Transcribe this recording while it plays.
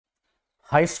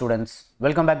Hi students,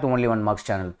 welcome back to Only One Marks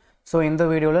channel. So in the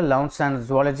video, 11th standard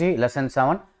zoology lesson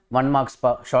 7 1 marks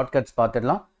shortcuts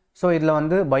பார்த்துடலாம். So இதில்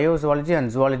வந்து biozoology and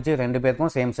zoology ரெண்டு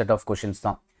பேருக்கும் same set of questions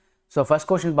தான். So first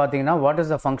question பார்த்தீங்கன்னா what is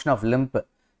the function of limp?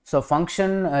 So function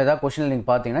ஏதாவது question நீங்கள்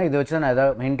பார்த்தீங்கன்னா இதை வச்சு நான்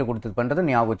ஏதாவது hint கொடுத்து பண்ணுறது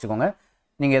ஞாபகம் வச்சுக்கோங்க.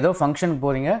 நீங்கள் ஏதோ ஃபங்க்ஷன்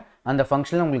போகிறீங்க, அந்த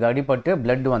ஃபங்க்ஷனில் உங்களுக்கு அடிபட்டு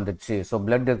blood வந்துடுச்சு. ஸோ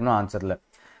blood இருக்கணும் ஆன்சரில்.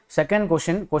 செகண்ட்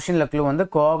கொஷினில் க்ளூ வந்து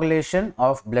coagulation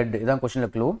of blood இதான்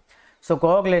கொஷினில் க்ளூ. ஸோ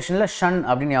கோஆகுலேஷனில் ஷன்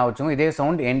அப்படின்னு ஞாபகம் இதே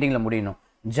சவுண்ட் எண்டிங்கில் முடியணும்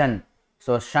ஜன்.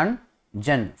 ஸோ ஷன்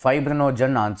Jan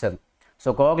fibrinogen answer. So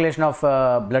coagulation of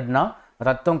பிளட்னா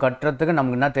ரத்தம் கட்டுறதுக்கு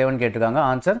நமக்கு என்ன தேவைன்னு கேட்டிருக்காங்க.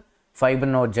 Answer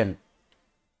fibrinogen.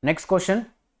 நெக்ஸ்ட் கொஷின்,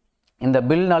 இந்த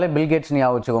பில்னாலே பில்கேட்ஸ்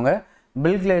ஞாபகம் வச்சுக்கோங்க.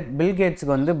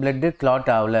 பில்கேட்ஸுக்கு வந்து பிளட்டு கிளாட்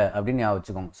ஆகலை அப்படின்னு ஞாபகம்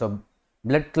வச்சுக்கோங்க. ஸோ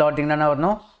பிளட் கிளாட்டிங்னா என்ன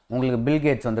வரணும் உங்களுக்கு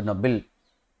பில்கேட்ஸ் வந்துடணும்.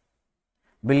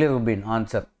 பில்லிருபின்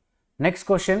answer. Next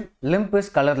question, lymph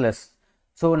is colourless.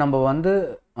 So நம்ம வந்து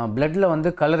பிளட்டில் வந்து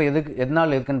கலர்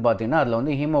எதனால் இருக்குதுன்னு பார்த்தீங்கன்னா அதில்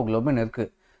வந்து ஹீமோக்ளோபின் இருக்குது.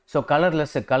 ஸோ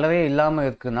கலர்லெஸ் கலரே இல்லாமல்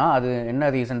இருக்குன்னா அது என்ன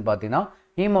ரீசன் பார்த்தீங்கன்னா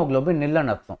ஹீமோக்ளோபின்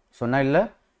இல்லைன்னு அர்த்தம். சொன்னால் இல்லை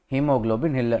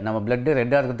ஹீமோக்ளோபின் இல்லை, நம்ம பிளட்டு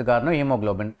ரெட்டாக இருக்கிறதுக்கு காரணம்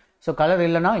ஹீமோக்ளோபின். ஸோ கலர்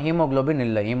இல்லைனா ஹீமோக்ளோபின்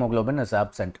இல்லை, ஹீமோக்ளோபின் இஸ்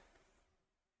ஆப்சென்ட்.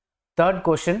 தேர்ட்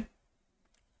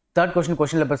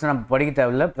கொஷினில் பிரச்சனை நம்ம படிக்க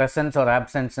தேவையில்லை, ப்ரெசன்ஸ் ஆர்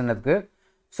ஆப்சன்ஸ்ன்னு இருக்குது.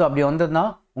 ஸோ அப்படி வந்ததுன்னா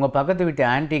உங்கள் பக்கத்து வீட்டு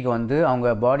ஆன்ட்டிக்கு வந்து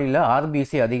அவங்க பாடியில்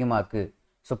ஆர்பிசி அதிகமாக இருக்குது.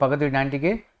 ஸோ பக்கத்து வீட்டு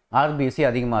ஆன்ட்டிக்கு ஆர்பிசி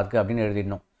அதிகமாக இருக்குது அப்படின்னு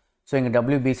எழுதிடணும். ஸோ இங்கே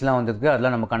டபிள்யூபிசிலாம் வந்திருக்கு,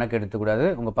 அதெல்லாம் நம்ம கணக்கு எடுத்துக்கூடாது.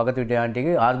 உங்கள் பக்கத்து வீட்டு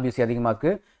ஆன்ட்டிக்கு ஆர்பிசி அதிகமாக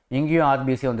இருக்குது, இங்கேயும்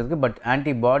ஆர்பிசி வந்திருக்கு, பட்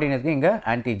ஆன்டிபாடின்னு இருக்குது, இங்கே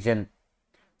ஆன்டிஜென்.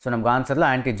 ஸோ நமக்கு ஆன்சரில்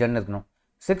ஆன்டிஜென் இருக்கணும்.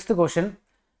 சிக்ஸ்த் கொஷின்,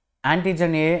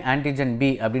 ஆன்டிஜன் ஏ ஆன்டிஜன்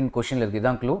பி அப்படின்னு கொஷினில் இருக்குது,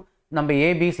 இதான் க்ளூ. நம்ம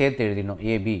ஏபி சேர்த்து எழுதிடணும்,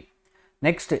 ஏபி.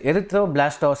 நெக்ஸ்ட்,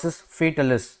 எரித்ரோபிளாஸ்டோசிஸ்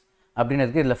ஃபீட்டலிஸ் அப்படின்னு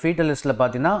இருக்குது. இதில் ஃபீட்டலிஸ்ட்டில்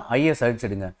பார்த்தீங்கன்னா ஐஎஸ்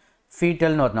அடிச்சிடுங்க,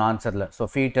 ஃபீட்டல்னு வரணும் ஆன்சரில். ஸோ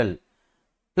ஃபீட்டல்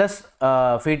ப்ளஸ்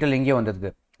ஃபீட்டல் இங்கே வந்துருக்கு.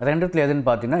 ரெண்டுத்தில் எதுன்னு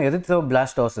பார்த்தீங்கன்னா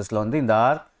எரித்ரோபிளாஸ்டோசிஸில் வந்து இந்த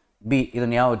ஆர்பி இது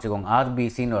ஞாபகம் வச்சுக்கோங்க,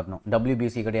 ஆர்பிசின்னு வரணும்,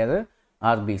 டபிள்யூபிசி கிடையாது,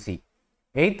 ஆர்பிசி.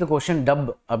 எயித்து கொஷின், டப்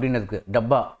அப்படின்னு இருக்குது,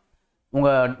 டப்பா.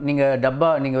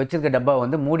 நீங்கள் வச்சுருக்க டப்பா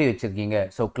வந்து மூடி வச்சுருக்கீங்க.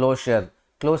 ஸோ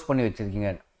க்ளோஸ் பண்ணி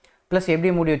வச்சுருக்கீங்க. ப்ளஸ்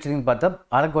எப்படி மூடி வச்சுருக்கீங்கன்னு பார்த்தா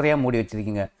அரைக்குறையாக மூடி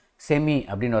வச்சுருக்கீங்க, செமி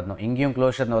அப்படின்னு வரணும். இங்கேயும்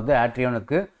க்ளோஷர்னு வருது, ஆட்ரியோன்னு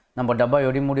இருக்குது. நம்ம டப்பா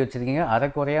எப்படி மூடி வச்சுருக்கீங்க,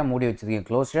 அரைக்குறையாக மூடி வச்சுருக்கீங்க,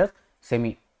 க்ளோஷர்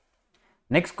செமி.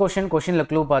 நெக்ஸ்ட் கொஷினில்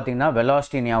க்ளூ பார்த்தீங்கன்னா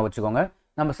வெலாசிட்டி ஞாபகம் வச்சுக்கோங்க.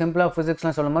 நம்ம சிம்பிளாக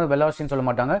ஃபிசிக்ஸ்லாம் சொல்லும் போது வெலாசிட்டின்னு சொல்ல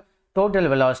மாட்டாங்க, டோட்டல்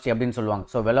வெலாசிட்டி அப்படின்னு சொல்லுவாங்க.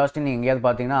 ஸோ வெலாசிட்டி நீங்கள் எங்கேயாவது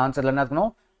பார்த்தீங்கன்னா ஆன்சரில் என்ன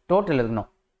இருக்கணும், டோட்டல் இருக்கணும்.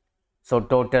 ஸோ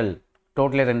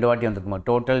டோட்டலே ரெண்டு வாட்டி வந்துருக்குமா,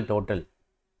 total.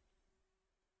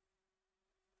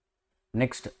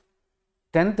 Next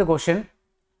 10th question,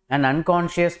 and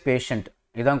unconscious patient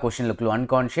இதுதான் கொஷினில் க்ளூ.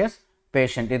 அன்கான்ஷியஸ்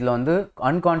பேஷண்ட், இதில் வந்து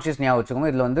அன்கான்ஷியஸ் ஞாபகம்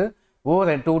வச்சுக்கோங்க. இதில் வந்து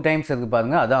ஓவர் 2 times இருக்குது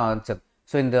பாருங்கள், அதான் ஆன்சர்.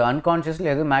 ஸோ இந்த அன்கான்ஷியஸில்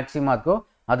எது மேக்ஸிமாக இருக்கோ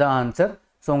அதான் ஆன்சர்.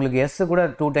 ஸோ உங்களுக்கு எஸ் கூட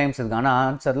 2 times இருக்குது, ஆனால்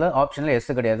ஆன்சரில் ஆப்ஷனில் எஸ்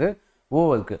கிடையாது, ஓ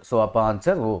இருக்குது. ஸோ அப்போ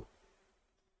ஆன்சர் ஓ.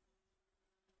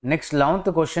 நெக்ஸ்ட் 11th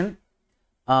கொஷின்,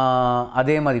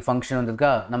 அதே மாதிரி ஃபங்க்ஷன்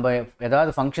வந்துருக்கா. நம்ம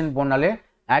ஏதாவது ஃபங்க்ஷன் போனாலே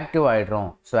ஆக்டிவ்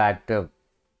ஆகிடுறோம், ஸோ ஆக்டிவ்.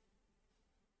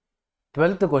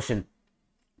 12th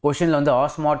கொஷினில் வந்து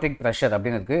ஆஸ்மாட்டிக் ப்ரெஷர்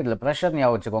அப்படின்னு இருக்குது. இதில் ப்ரெஷர்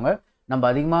ஞாபகம் வச்சுக்கோங்க. நம்ம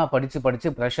அதிகமாக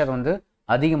படித்து ப்ரெஷர் வந்து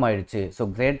அதிகமாகிடுச்சு. ஸோ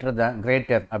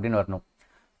கிரேட்டர் அப்படின்னு வரணும்.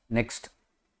 Next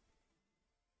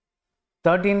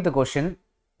 13th question,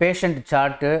 patient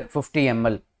chart 50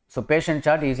 ml. So patient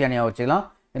chart ஈஸியாக ஞாபகம் வச்சுக்கலாம்.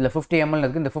 இதில் 50 ml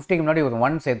இருக்குது, இந்த 50க்கு முன்னாடி ஒரு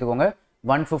 1 சேர்த்துக்கோங்க,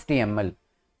 150 ml.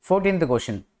 14th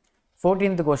கொஷின்,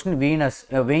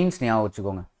 வெயின்ஸ் ஞாபகம்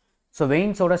வச்சுக்கோங்க. ஸோ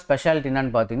வெயின்ஸோட ஸ்பெஷாலிட்டி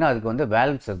என்னன்னு பார்த்தீங்கன்னா அதுக்கு வந்து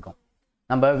வேல்வ்ஸ் இருக்கும்.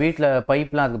 நம்ம வீட்டில்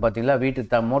பைப்லாம் இருக்குது பார்த்தீங்களா,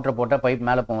 வீட்டு மோட்டரை போட்டால் பைப்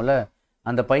மேலே போகல,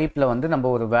 அந்த பைப்பில் வந்து நம்ம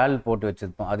ஒரு வேல்வ் போட்டு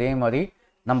வச்சுருப்போம். அதே மாதிரி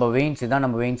நம்ம வெயின்ஸ் தான்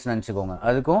நம்ம வெயின்ஸ் நினச்சிக்கோங்க,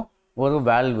 அதுக்கும் ஒரு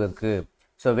வேல்வ் இருக்குது.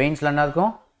 ஸோ வெயின்ஸில் என்ன இருக்கும்,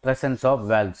 ப்ரெசன்ஸ் ஆஃப்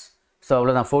வேல்வ்ஸ். ஸோ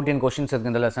அவ்வளோதான், 14 கொஷின்ஸ்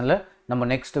இருக்குது இந்த லெசனில். நம்ம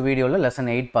நெக்ஸ்ட் வீடியோவில் லெசன்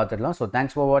 8 பார்த்துடலாம். ஸோ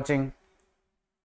தேங்க்ஸ் ஃபார் வாட்சிங்.